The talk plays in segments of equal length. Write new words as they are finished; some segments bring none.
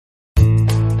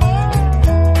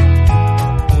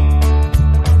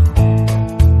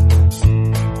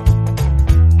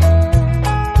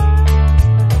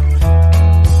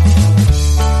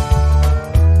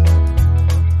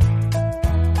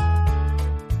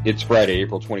It's Friday,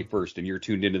 April 21st, and you're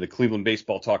tuned into the Cleveland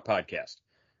Baseball Talk podcast.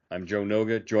 I'm Joe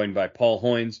Noga, joined by Paul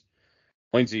Hoynes.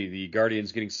 Hoynesy, the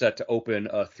Guardians getting set to open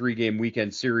a 3-game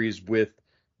weekend series with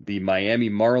the Miami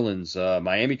Marlins.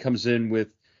 Miami comes in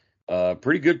with a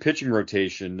pretty good pitching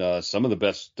rotation, some of the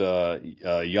best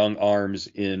young arms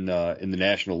in the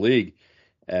National League.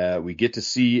 We get to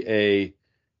see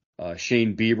a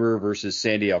Shane Bieber versus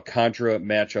Sandy Alcantara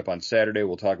matchup on Saturday.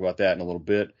 We'll talk about that in a little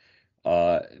bit.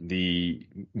 The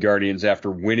Guardians,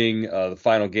 after winning the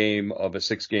final game of a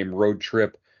 6-game road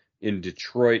trip in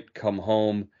Detroit, come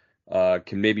home,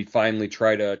 can maybe finally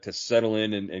try to settle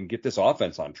in and get this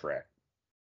offense on track.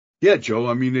 Yeah, Joe.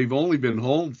 I mean, they've only been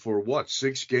home for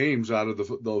 6 games out of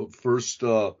the first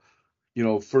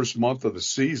first month of the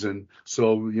season.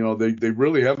 So they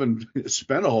really haven't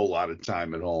spent a whole lot of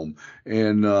time at home,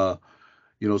 and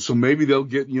so maybe they'll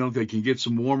get, they can get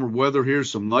some warmer weather here,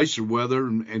 some nicer weather,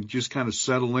 and just kind of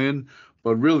settle in.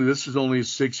 But really, this is only a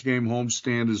 6-game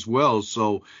homestand as well.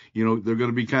 So, they're going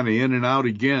to be kind of in and out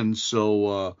again.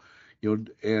 So, and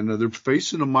they're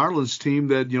facing a Marlins team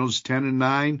that, is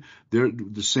 10-9. They're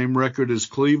the same record as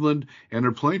Cleveland, and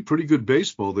they're playing pretty good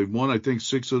baseball. They've won, I think,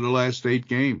 6 of their last 8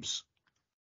 games.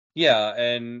 Yeah,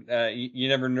 and you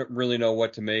never really know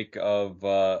what to make of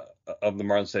the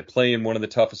Marlins. They play in one of the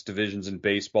toughest divisions in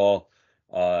baseball,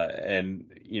 and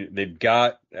they've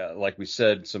got, like we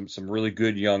said, some really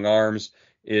good young arms.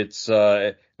 It's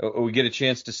we get a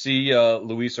chance to see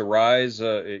Luis Arraez,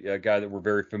 a guy that we're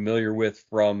very familiar with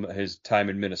from his time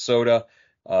in Minnesota.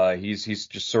 He's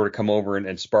just sort of come over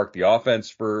and sparked the offense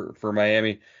for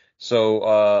Miami.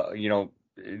 So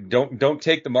don't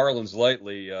take the Marlins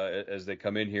lightly as they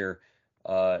come in here.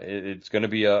 It's going to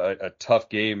be a tough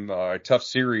game, a tough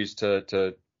series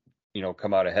to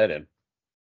come out ahead in.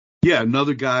 Yeah,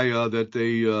 another guy that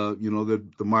they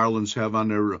that the Marlins have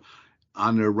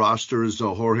on their roster is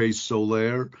Jorge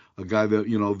Soler, a guy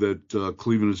that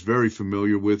Cleveland is very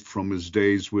familiar with from his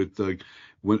days with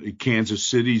Kansas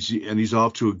City, and he's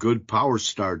off to a good power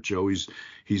start, Joe. He's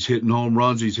hitting home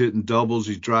runs, he's hitting doubles,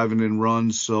 he's driving in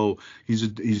runs, so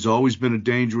he's always been a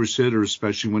dangerous hitter,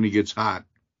 especially when he gets hot.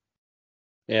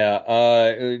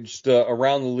 Yeah, just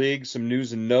around the league, some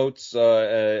news and notes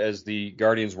as the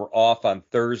Guardians were off on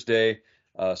Thursday,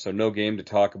 so no game to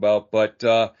talk about. But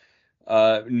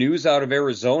news out of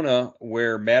Arizona,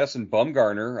 where Madison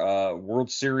Bumgarner, World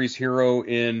Series hero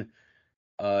in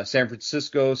San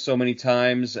Francisco so many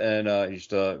times, and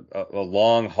just a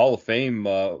long Hall of Fame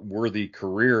worthy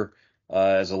career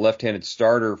as a left-handed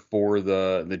starter for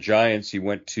the Giants. He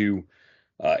went to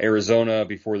Arizona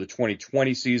before the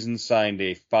 2020 season, signed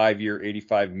a 5-year,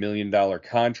 $85 million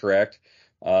contract.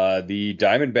 The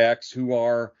Diamondbacks, who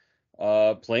are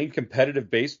playing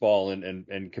competitive baseball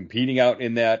and competing out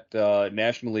in that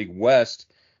National League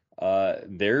West,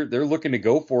 they're looking to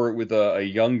go for it with a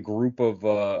young group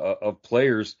of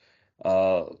players,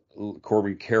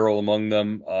 Corbin Carroll among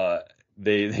them.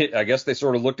 They I guess they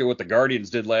sort of looked at what the Guardians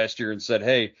did last year and said,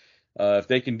 hey, if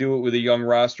they can do it with a young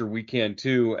roster, we can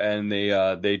too. And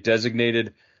they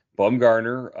designated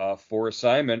Bumgarner for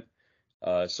assignment.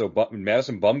 So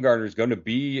Madison Bumgarner is going to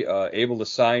be able to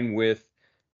sign with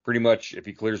pretty much, if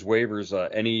he clears waivers,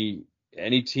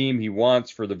 any team he wants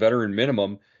for the veteran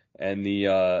minimum. And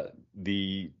the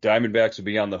Diamondbacks will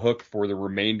be on the hook for the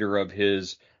remainder of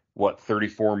his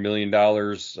 $34 million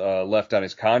left on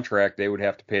his contract. They would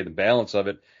have to pay the balance of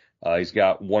it. He's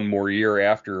got one more year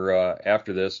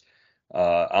after this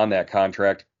on that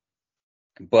contract.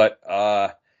 But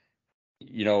I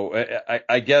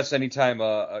guess anytime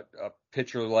a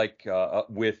pitcher like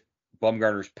with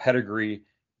Bumgarner's pedigree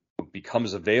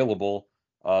becomes available,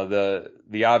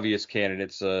 the obvious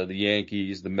candidates, the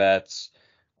Yankees, the Mets,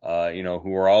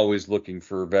 who are always looking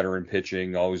for veteran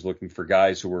pitching, always looking for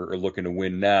guys who are looking to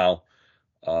win now,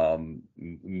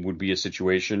 would be a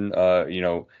situation.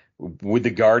 Would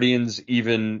the Guardians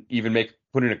even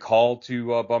put in a call to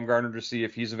Bumgarner to see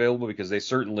if he's available? Because they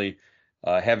certainly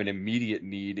have an immediate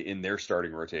need in their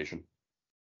starting rotation.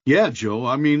 Yeah, Joe.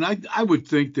 I mean, I would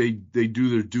think they do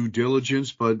their due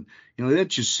diligence, but that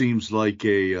just seems like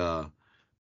that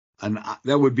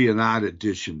would be an odd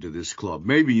addition to this club.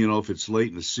 Maybe if it's late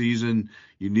in the season,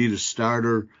 you need a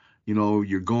starter.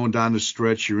 You're going down the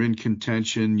stretch, you're in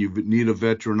contention, you need a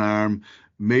veteran arm.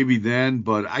 Maybe then,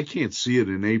 but I can't see it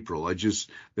in April. That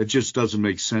just doesn't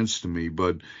make sense to me.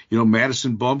 But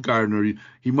Madison Bumgarner,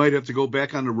 he might have to go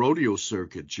back on the rodeo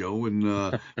circuit, Joe,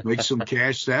 and make some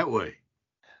cash that way.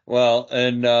 Well,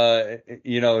 and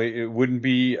it wouldn't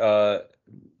be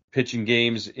pitching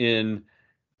games in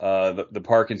the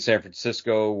park in San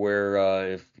Francisco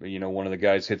where if one of the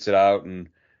guys hits it out and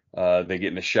They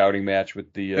get in a shouting match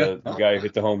with the guy who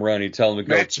hit the home run. He tell him to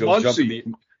Max go jump in Muncy.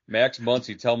 the Max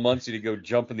Muncy. Tell Muncy to go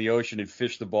jump in the ocean and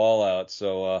fish the ball out.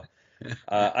 So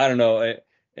I don't know.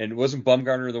 And wasn't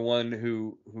Bumgarner the one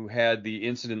who had the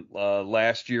incident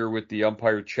last year with the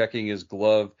umpire checking his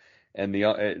glove, and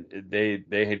they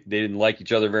didn't like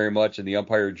each other very much, and the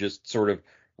umpire just sort of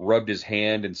rubbed his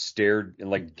hand and stared and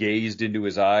like gazed into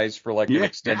his eyes for like an Yeah,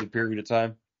 extended period of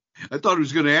time. I thought he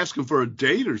was going to ask him for a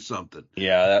date or something.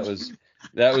 Yeah,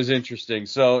 that was interesting.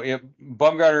 So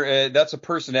Bumgarner, that's a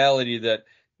personality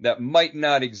that might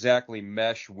not exactly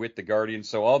mesh with the Guardians.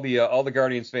 So all the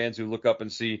Guardians fans who look up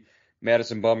and see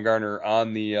Madison Bumgarner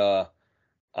on the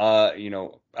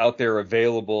out there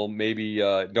available, maybe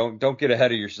don't get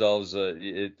ahead of yourselves.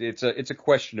 It's a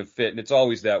question of fit, and it's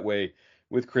always that way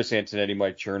with Chris Antonetti,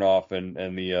 Mike Chernoff, and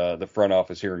the front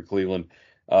office here in Cleveland.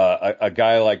 A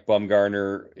guy like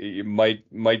Bumgarner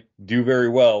might do very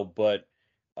well, but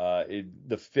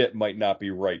the fit might not be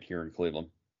right here in Cleveland.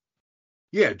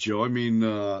 Yeah, Joe. I mean,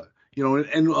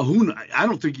 and who I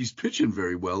don't think he's pitching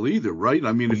very well either, right?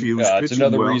 I mean, if he was It's pitching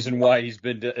another well, reason why he's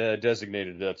been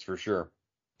designated. That's for sure.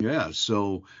 yeah.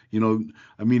 So,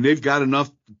 I mean, they've got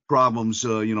enough problems,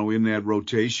 in that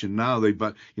rotation now.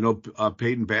 But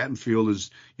Peyton Battenfield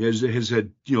has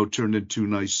had, turned in two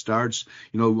nice starts.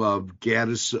 Hunter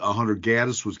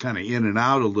Gaddis was kind of in and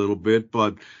out a little bit,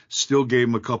 but still gave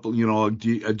him a couple,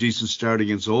 a decent start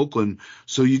against Oakland.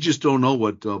 So you just don't know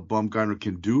what Bumgarner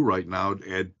can do right now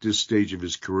at this stage of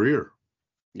his career.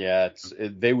 Yeah,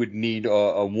 they would need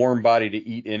a warm body to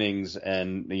eat innings,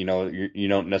 and you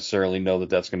don't necessarily know that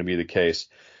that's going to be the case.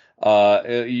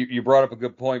 You brought up a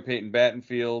good point, Peyton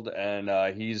Battenfield,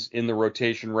 and he's in the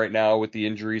rotation right now with the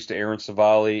injuries to Aaron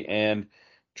Savali and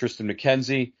Tristan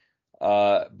McKenzie.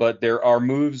 But there are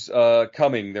moves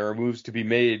coming. There are moves to be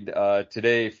made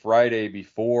today, Friday,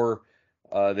 before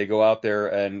they go out there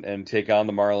and take on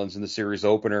the Marlins in the series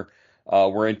opener.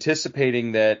 We're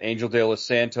anticipating that Angel De Los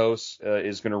Santos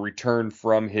is going to return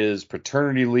from his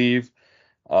paternity leave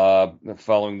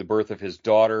following the birth of his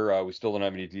daughter. We still don't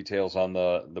have any details on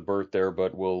the birth there,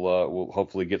 but we'll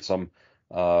hopefully get some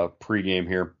pregame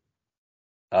here.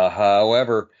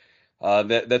 However,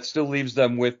 that still leaves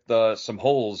them with some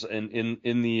holes in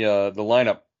the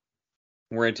lineup.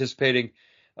 We're anticipating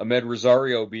Ahmed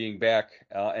Rosario being back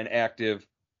and active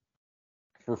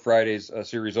for Friday's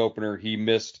series opener. He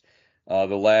missed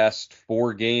the last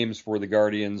 4 games for the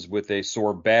Guardians with a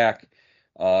sore back.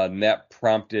 And that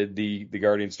prompted the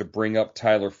Guardians to bring up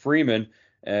Tyler Freeman.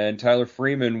 And Tyler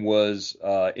Freeman was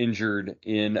injured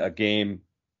in a game,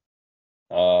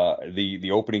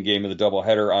 the opening game of the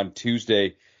doubleheader on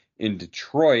Tuesday in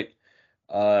Detroit.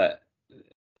 That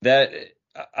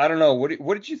I don't know.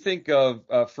 What did you think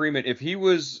of Freeman? If he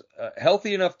was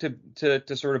healthy enough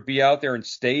to sort of be out there and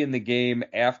stay in the game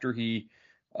after he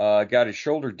got his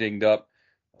shoulder dinged up,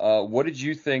 what did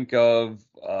you think of?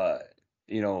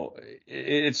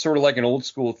 It's sort of like an old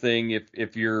school thing.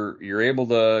 If you're able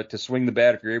to swing the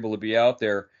bat, if you're able to be out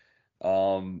there,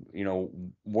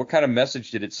 what kind of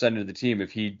message did it send to the team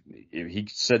if he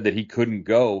said that he couldn't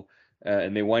go,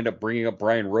 and they wind up bringing up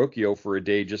Brian Rocchio for a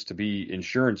day just to be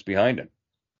insurance behind him?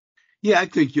 Yeah, I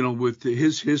think with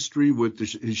his history with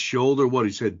his shoulder,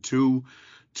 he's had two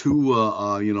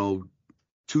surgeries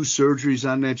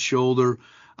on that shoulder.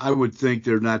 I would think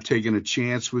they're not taking a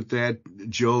chance with that,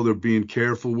 Joe. They're being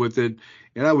careful with it,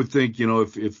 and I would think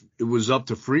if it was up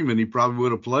to Freeman, he probably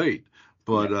would have played.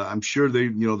 But Yeah. I'm sure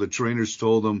the trainers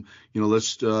told him,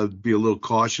 let's be a little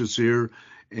cautious here,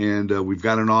 and we've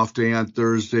got an off day on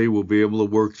Thursday. We'll be able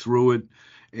to work through it.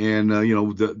 And,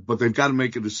 but they've got to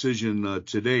make a decision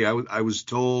today. I was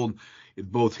told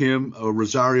both him,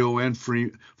 Rosario, and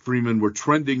Freeman were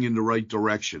trending in the right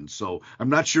direction. So I'm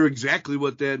not sure exactly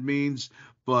what that means,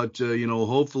 but,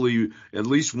 hopefully at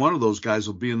least one of those guys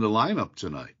will be in the lineup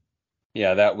tonight.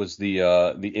 Yeah, that was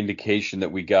the indication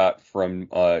that we got from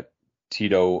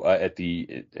Tito at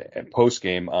post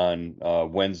game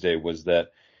on Wednesday, was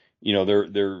that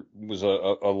there was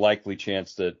a likely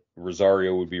chance that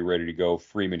Rosario would be ready to go.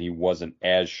 Freeman, he wasn't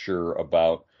as sure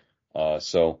about.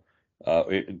 We'll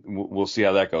see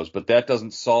how that goes. But that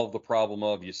doesn't solve the problem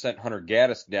of you sent Hunter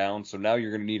Gaddis down, so now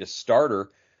you're going to need a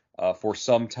starter for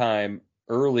some time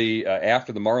early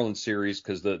after the Marlins series,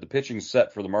 because the pitching's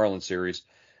set for the Marlins series.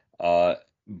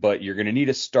 But you're going to need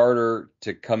a starter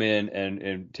to come in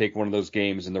and take one of those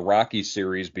games in the Rockies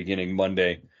series beginning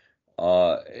Monday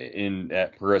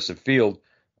at Progressive Field.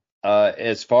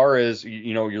 As far as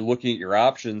you're looking at your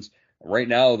options right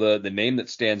now, the name that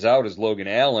stands out is Logan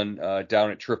Allen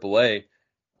down at AAA.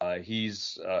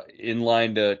 He's in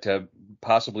line to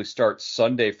possibly start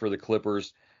Sunday for the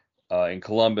Clippers. in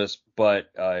Columbus. But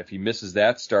if he misses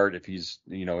that start, if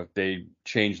they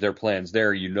change their plans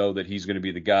there, that he's going to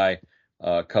be the guy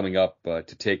coming up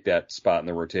to take that spot in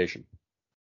the rotation.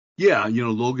 Yeah,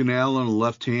 Logan Allen, a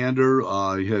left-hander,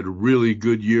 he had a really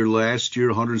good year last year,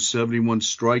 171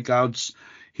 strikeouts.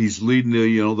 He's leading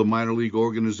the minor league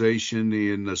organization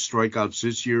in strikeouts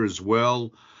this year as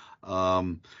well. He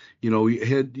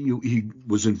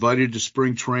was invited to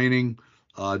spring training.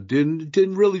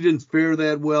 Didn't fare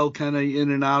that well, kind of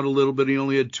in and out a little bit. He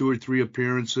only had 2 or 3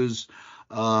 appearances.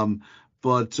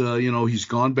 But he's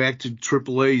gone back to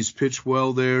AAA. He's pitched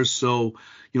well there. So,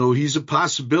 he's a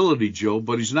possibility, Joe,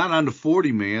 but he's not on the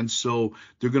 40 man. So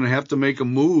they're going to have to make a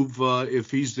move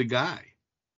if he's the guy.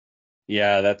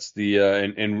 Yeah, that's the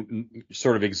and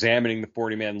sort of examining the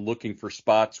 40 man, looking for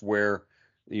spots where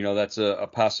that's a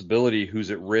possibility.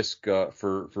 Who's at risk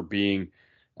for being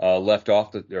left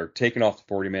off or taken off the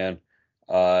 40 man.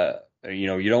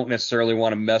 You don't necessarily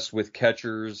want to mess with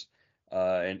catchers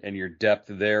and your depth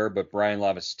there, but Brian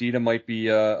Lavastida might be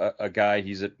a guy.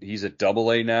 He's at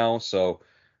Double-A now, so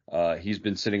he's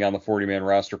been sitting on the 40 man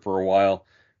roster for a while.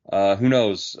 Who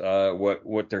knows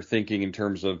what they're thinking in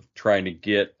terms of trying to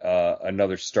get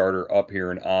another starter up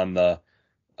here and on the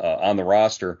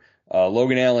roster.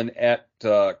 Logan Allen at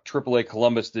AAA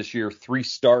Columbus this year, 3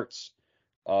 starts,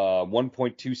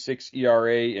 1.26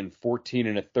 ERA in 14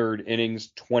 1/3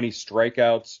 innings, 20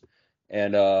 strikeouts,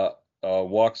 and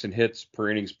walks and hits per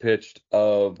innings pitched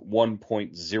of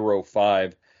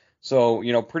 1.05.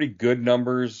 So, pretty good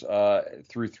numbers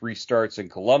through 3 starts in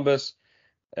Columbus.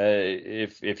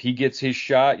 If he gets his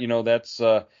shot, that's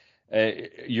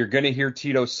you're going to hear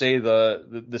Tito say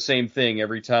the same thing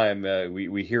every time.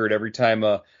 We hear it every time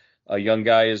a young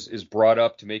guy is brought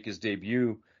up to make his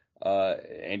debut,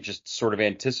 and just sort of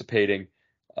anticipating,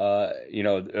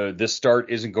 this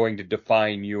start isn't going to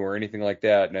define you or anything like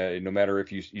that, no matter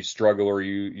if you struggle or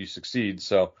you succeed.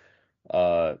 So,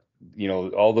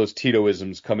 all those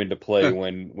Titoisms come into play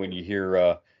when you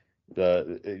hear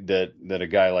that a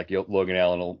guy like Logan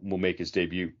Allen will make his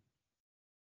debut.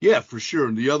 Yeah, for sure.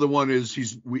 And the other one is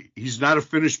he's not a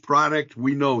finished product.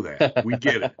 We know that. We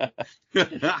get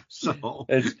it. So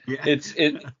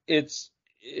it's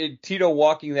Tito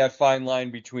walking that fine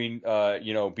line between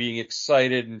being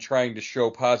excited and trying to show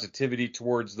positivity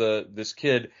towards this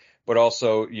kid, but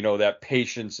also that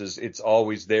patience it's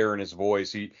always there in his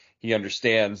voice. He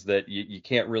understands that you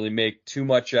can't really make too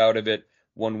much out of it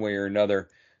one way or another.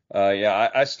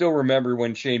 I still remember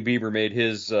when Shane Bieber made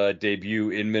his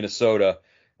debut in Minnesota,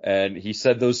 and he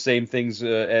said those same things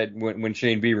when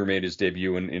Shane Bieber made his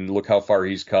debut, and look how far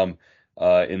he's come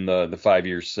in the 5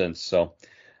 years since. So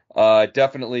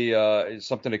definitely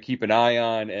something to keep an eye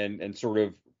on and sort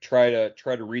of try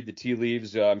to read the tea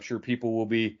leaves. I'm sure people will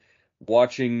be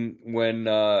watching when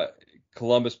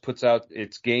Columbus puts out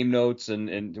its game notes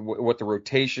and what the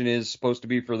rotation is supposed to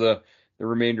be for the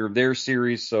remainder of their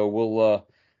series. So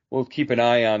we'll keep an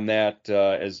eye on that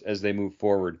as they move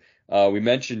forward. We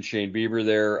mentioned Shane Bieber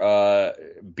there.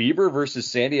 Bieber versus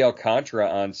Sandy Alcantara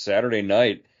on Saturday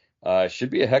night should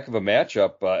be a heck of a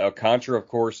matchup. Alcantara, of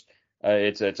course,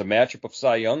 it's a matchup of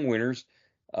Cy Young winners.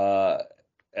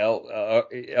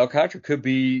 Alcantara could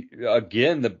be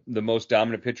again the most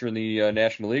dominant pitcher in the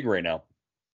National League right now.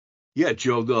 Yeah,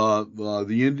 Joe,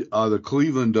 the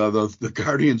Cleveland, the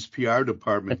Guardians PR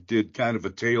department did kind of a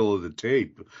tale of the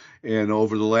tape, and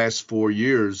over the last 4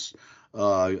 years,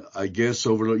 I guess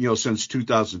since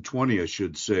 2020, I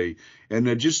should say,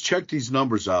 and just check these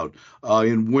numbers out.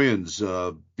 In wins,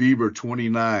 Bieber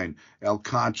 29,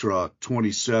 Alcantara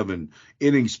 27,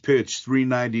 innings pitched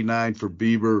 399 for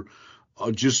Bieber.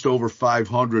 Just over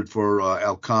 500 for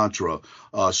Alcantara.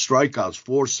 Strikeouts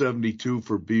 472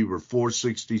 for Bieber,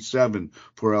 467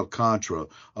 for Alcantara.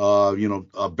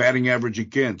 Batting average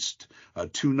against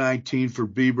 219 for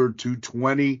Bieber,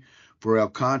 220 for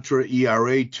Alcantara.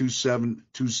 ERA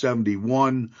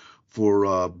 271 for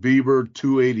Bieber,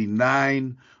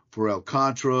 289 for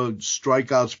Alcantara.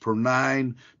 Strikeouts per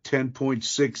 9,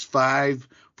 10.65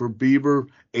 for Bieber,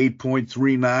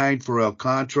 8.39 for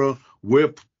Alcantara.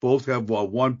 WHIP, both have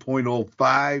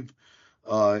 1.05,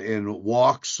 and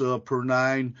walks per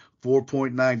 9,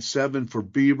 4.97 for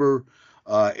Bieber,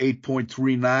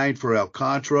 8.39 for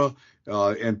Alcantara,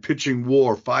 and pitching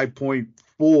WAR 5.4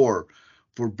 for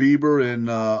Bieber and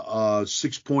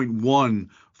 6.1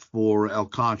 for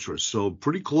Alcantara. So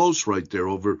pretty close right there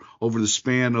over the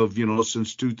span of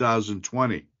since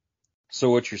 2020. So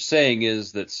what you're saying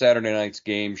is that Saturday night's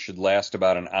game should last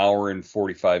about an hour and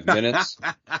 45 minutes,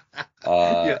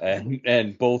 Yeah.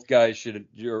 and both guys should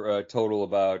total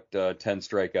about 10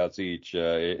 strikeouts each.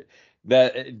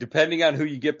 that depending on who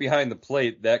you get behind the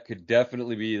plate, that could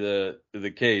definitely be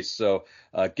the case. So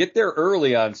get there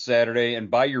early on Saturday and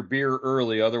buy your beer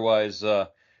early. Otherwise, you're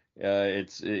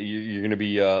going to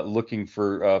be looking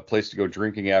for a place to go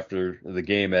drinking after the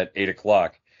game at 8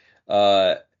 o'clock.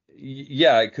 Uh,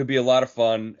 yeah, it could be a lot of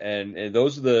fun, and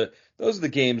those are the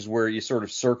games where you sort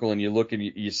of circle and you look and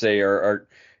you say, are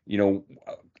you know,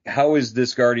 how is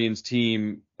this Guardians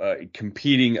team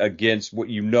competing against what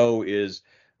you know is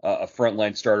a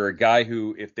frontline starter, a guy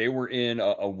who, if they were in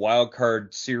a wild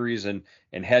card series and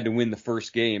had to win the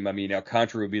first game, I mean,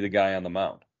 Alcantara would be the guy on the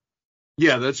mound.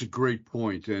 Yeah, that's a great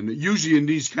point. And usually in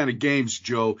these kind of games,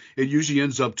 Joe, it usually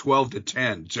ends up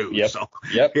 12-10 too. Yep. So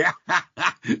Yep. yeah.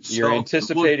 You're So well,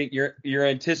 anticipating you're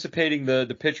anticipating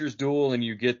the pitcher's duel, and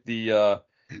you get the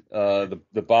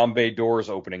Bombay doors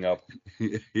opening up.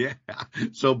 yeah.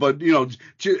 So, but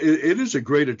it is a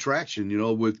great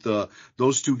attraction, with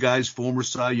those two guys, former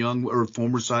Cy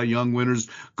Young winners,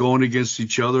 going against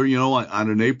each other, on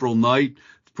an April night.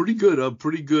 Pretty good,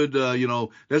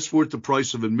 that's worth the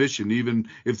price of admission, even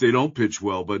if they don't pitch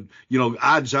well. But,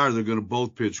 odds are they're going to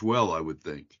both pitch well, I would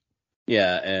think.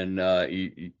 Yeah, and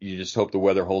you just hope the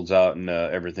weather holds out and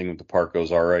everything with the park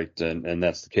goes all right, and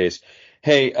that's the case.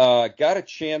 Hey, got a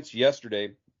chance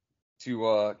yesterday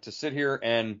to sit here,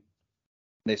 and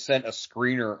they sent a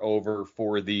screener over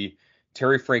for the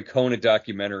Terry Francona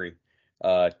documentary.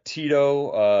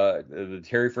 Tito, the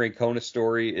Terry Francona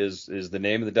story is the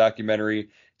name of the documentary.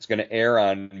 It's going to air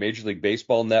on Major League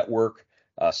Baseball Network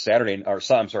Sunday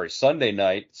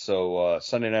night. So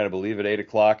Sunday night, I believe, at 8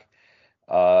 o'clock.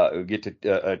 We get to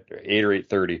at 8 or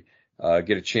 8:30.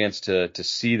 Get a chance to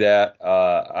see that.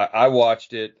 I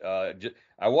watched it.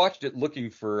 I watched it looking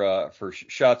for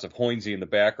shots of Hoynesy in the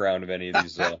background of any of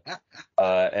these.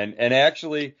 And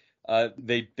actually,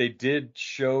 they did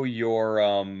show your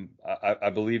I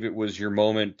believe it was your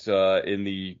moment in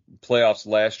the playoffs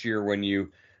last year when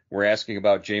you were asking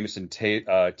about Jameson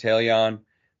Taillon,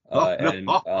 Oh,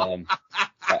 no. and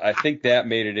I think that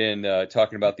made it in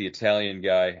talking about the Italian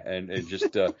guy, and it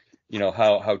just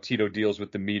how Tito deals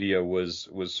with the media was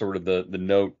sort of the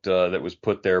note that was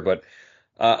put there. But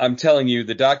I'm telling you,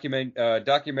 the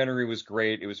documentary was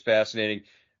great. It was fascinating.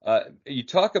 You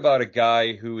talk about a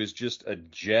guy who is just a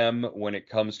gem when it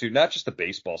comes to not just the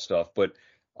baseball stuff, but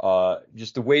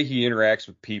just the way he interacts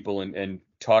with people and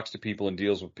talks to people and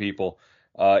deals with people.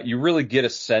 You really get a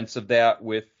sense of that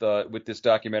with this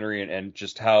documentary and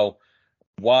just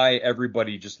why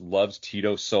everybody just loves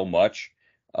Tito so much.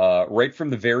 Right from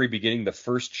the very beginning, the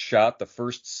first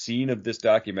scene of this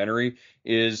documentary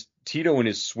is Tito in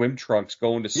his swim trunks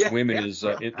going to swim in his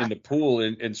in the pool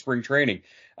in spring training.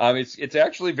 It's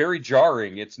actually very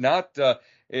jarring. It's not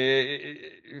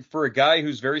for a guy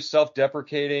who's very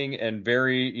self-deprecating and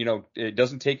very it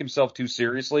doesn't take himself too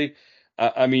seriously.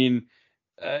 I mean,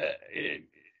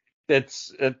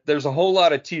 there's a whole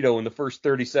lot of Tito in the first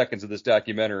 30 seconds of this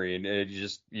documentary, and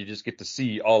you just get to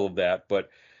see all of that. But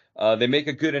they make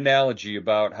a good analogy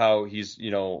about how he's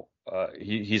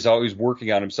he's always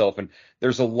working on himself, and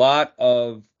there's a lot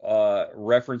of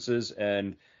references,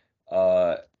 and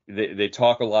they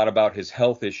talk a lot about his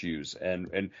health issues,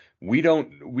 and we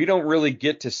don't really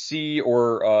get to see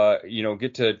or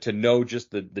get to know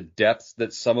just the depths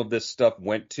that some of this stuff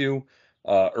went to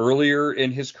earlier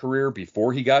in his career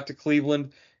before he got to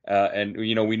Cleveland, and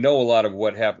we know a lot of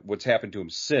what's happened to him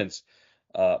since,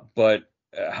 but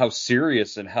how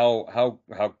serious and how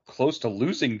close to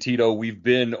losing Tito we've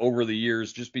been over the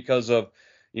years just because of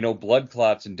blood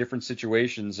clots and different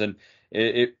situations. And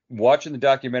watching the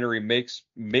documentary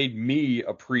made me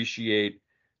appreciate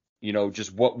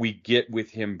just what we get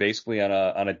with him basically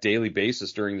on a daily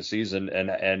basis during the season,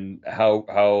 and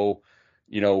how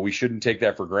we shouldn't take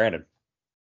that for granted.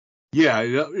 Yeah,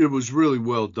 it was really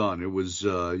well done. It was,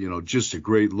 just a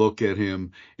great look at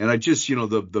him. And I just,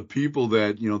 the people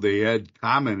that, they had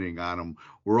commenting on him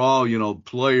were all,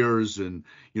 players and,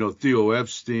 Theo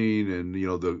Epstein and,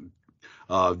 the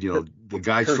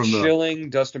guys Kurt from Schilling,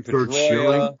 Dustin Kurt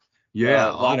Schilling. Pedroia, Yeah,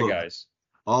 a lot of guys.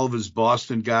 all of his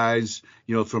Boston guys,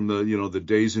 from the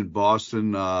days in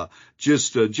Boston,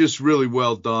 just really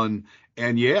well done.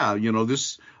 And yeah,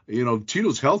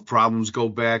 Tito's health problems go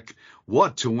back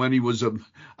to when he was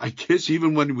I guess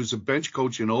even when he was a bench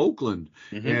coach in Oakland,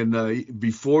 Hmm. and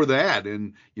before that,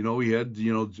 and he had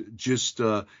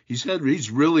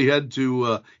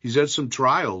he's had some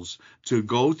trials to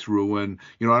go through, and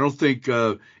I don't think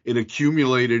it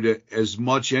accumulated as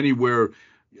much anywhere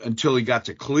until he got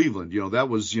to Cleveland. That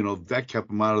was that kept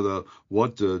him out of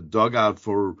the dugout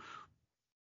for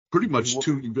pretty much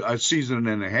a season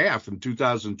and a half in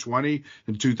 2020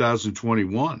 and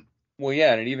 2021. Well,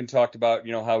 yeah, and it even talked about,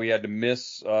 how he had to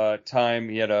miss time.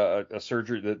 He had a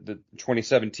surgery, the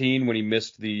 2017, when he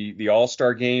missed the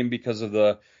All-Star game because of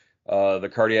the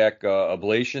cardiac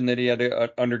ablation that he had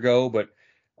to undergo, but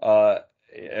uh,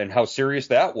 and how serious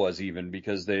that was, even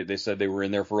because they said they were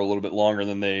in there for a little bit longer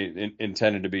than they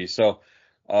intended to be. So,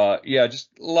 yeah, just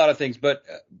a lot of things, but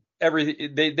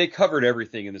everything they covered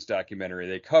everything in this documentary.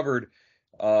 They covered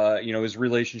his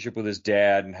relationship with his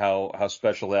dad and how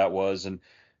special that was. And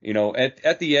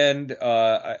at the end,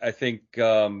 I think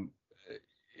the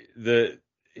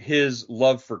his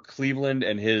love for Cleveland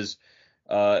and his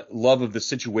love of the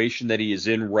situation that he is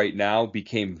in right now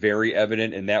became very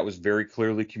evident, and that was very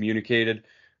clearly communicated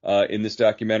in this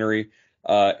documentary.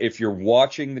 If you're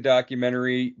watching the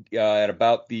documentary at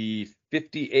about the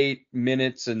 58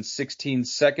 minutes and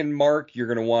 16-second mark, you're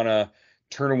going to want to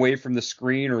turn away from the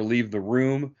screen or leave the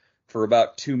room for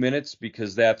about 2 minutes,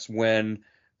 because that's when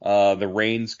the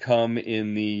rains come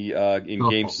in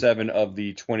Game Oh, 7 of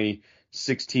the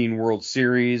 2016 World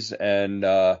Series, and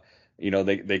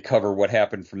they cover what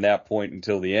happened from that point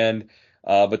until the end.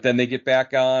 But then they get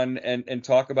back on and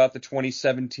talk about the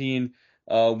 2017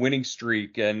 winning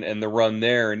streak and the run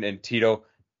there, and Tito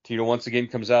once again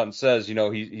comes out and says,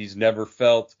 he's never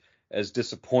felt as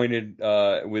disappointed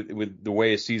with the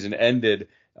way a season ended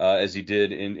as he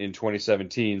did in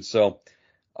 2017. So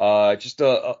just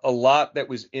a lot that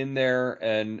was in there,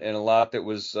 and a lot that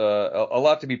was a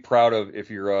lot to be proud of if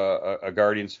you're a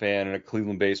Guardians fan and a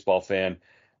Cleveland baseball fan,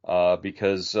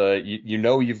 because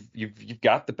you've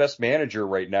got the best manager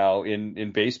right now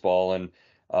in baseball, and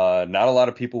not a lot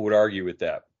of people would argue with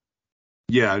that.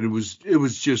 yeah, it was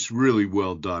just really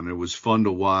well done. It was fun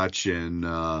to watch, and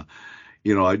I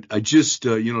just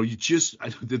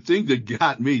the thing that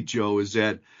got me, Joe, is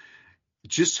that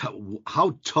just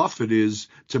how tough it is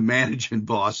to manage in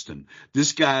Boston.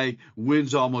 This guy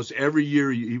wins almost every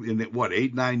year. In what,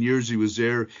 8, 9 years he was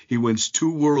there, he wins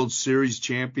 2 World Series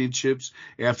championships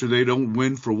after they don't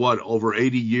win for what, over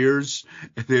 80 years.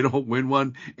 They don't win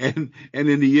one, and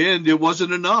in the end it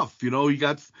wasn't enough. He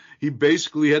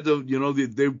basically had to,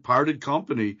 they parted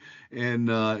company, and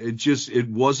it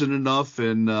wasn't enough.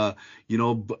 And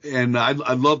and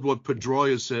I loved what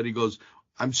Pedroia said. He goes,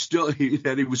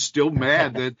 that he was still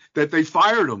mad that they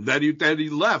fired him, that he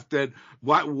left. That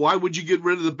why would you get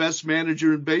rid of the best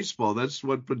manager in baseball? That's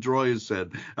what Pedroia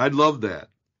said. I love that.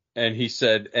 And he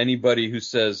said anybody who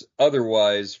says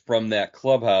otherwise from that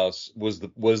clubhouse was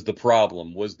the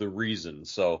problem, was the reason.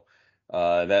 So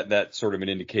that's sort of an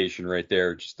indication right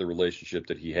there, just the relationship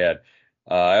that he had.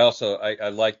 I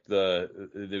liked there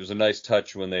was a nice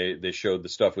touch when they showed the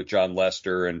stuff with John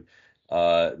Lester, and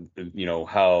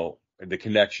how the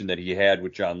connection that he had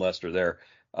with John Lester there.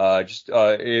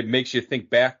 It makes you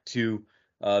think back to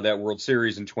that World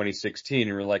Series in 2016,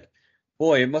 and we're like,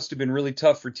 boy, it must have been really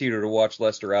tough for Tito to watch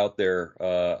Lester out there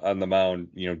on the mound,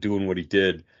 doing what he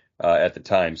did at the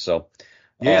time. So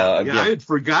Yeah, I again, had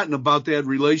forgotten about that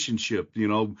relationship.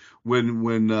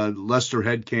 When Lester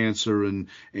had cancer, and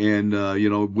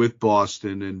with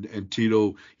Boston, and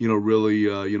Tito, really,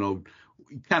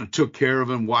 kind of took care of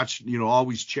him, watched,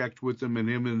 always checked with him,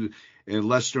 and and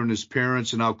Lester and his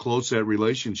parents, and how close that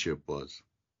relationship was.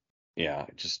 yeah,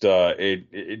 just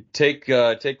take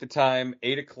the time,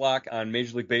 8 o'clock on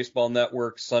Major League Baseball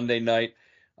Network Sunday night.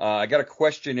 I got a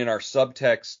question in our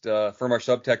subtext from our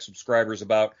subtext subscribers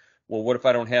about, well, what if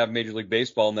I don't have Major League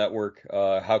Baseball Network?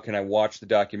 How can I watch the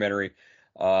documentary?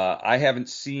 I haven't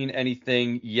seen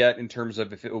anything yet in terms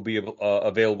of if it will be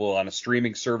available on a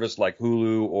streaming service like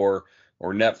Hulu or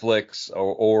Netflix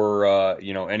or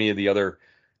any of the other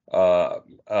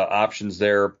options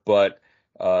there, but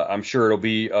I'm sure it'll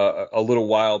be a little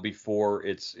while before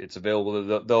it's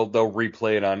available. They'll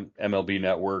replay it on MLB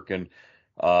Network, and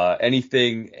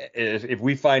anything, if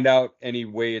we find out any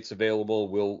way it's available,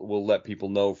 we'll let people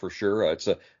know for sure. It's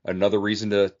another reason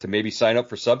to maybe sign up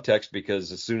for Subtext,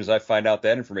 because as soon as I find out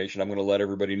that information, I'm going to let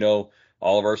everybody know.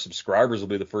 All of our subscribers will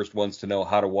be the first ones to know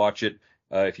how to watch it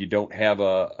if you don't have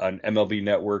an MLB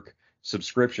Network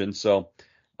subscription. So.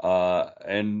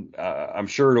 I'm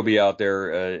sure it'll be out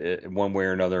there one way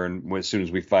or another, and as soon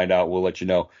as we find out, we'll let you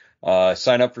know.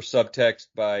 Sign up for Subtext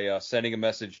by sending a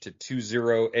message to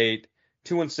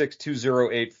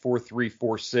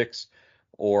 216-208-4346,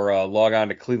 or log on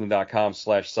to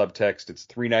cleveland.com/subtext. It's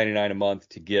 $3.99 a month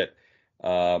to get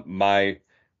my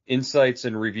insights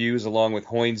and reviews along with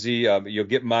Hoinsey. You'll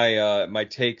get my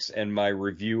takes and my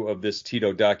review of this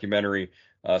Tito documentary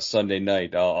Sunday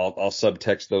night. I'll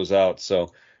subtext those out.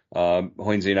 So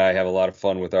Hoinsey and I have a lot of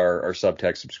fun with our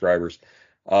subtext subscribers.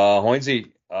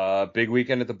 Hoinsey, big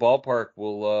weekend at the ballpark.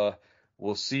 We'll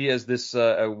we'll see as this.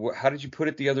 How did you put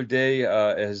it the other day?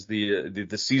 As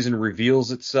the season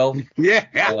reveals itself.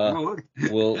 Yeah.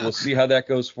 We'll see how that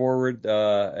goes forward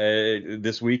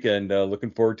this weekend.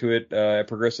 Looking forward to it at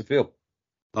Progressive Field.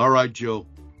 All right, Joe.